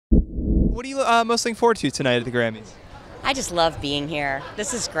What are you most looking forward to tonight at the Grammys? I just love being here.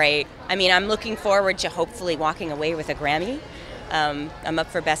 This is great. I mean, I'm looking forward to hopefully walking away with a Grammy. I'm up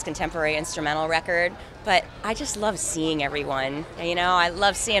for Best Contemporary Instrumental Record, but I just love seeing everyone. You know, I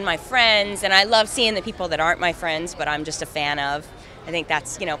love seeing my friends, and I love seeing the people that aren't my friends, but I'm just a fan of. I think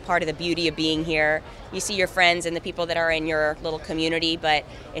that's, part of the beauty of being here. You see your friends and the people that are in your little community, but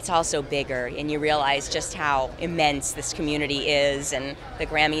it's also bigger, and you realize just how immense this community is, and the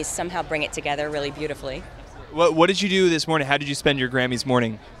Grammys somehow bring it together really beautifully. What did you do this morning? How did you spend your Grammys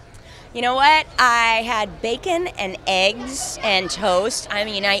morning? You know what? I had bacon and eggs and toast. I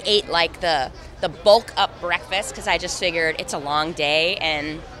mean, I ate like the bulk up breakfast because I just figured it's a long day,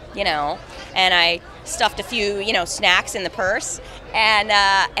 and I stuffed a few snacks in the purse, and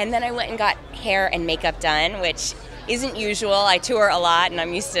then I went and got hair and makeup done, which isn't usual. I tour a lot, and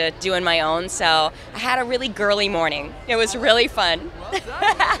I'm used to doing my own, so I had a really girly morning. It was really fun. Well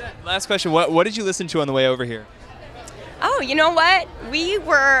done. Last question, what did you listen to on the way over here? Oh, you know what? We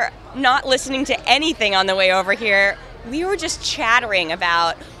were not listening to anything on the way over here. We were just chattering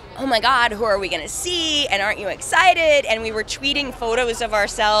about, oh my God, who are we going to see? And aren't you excited? And we were tweeting photos of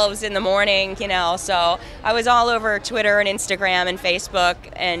ourselves in the morning, So I was all over Twitter and Instagram and Facebook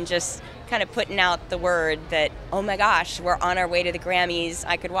and just kind of putting out the word that, oh my gosh, we're on our way to the Grammys.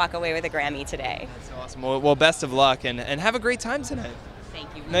 I could walk away with a Grammy today. That's awesome. Well, best of luck and have a great time tonight.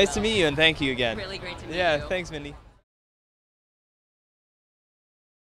 Thank you. Nice to meet you, and thank you again. Really great to meet you. Yeah, thanks, Mindy.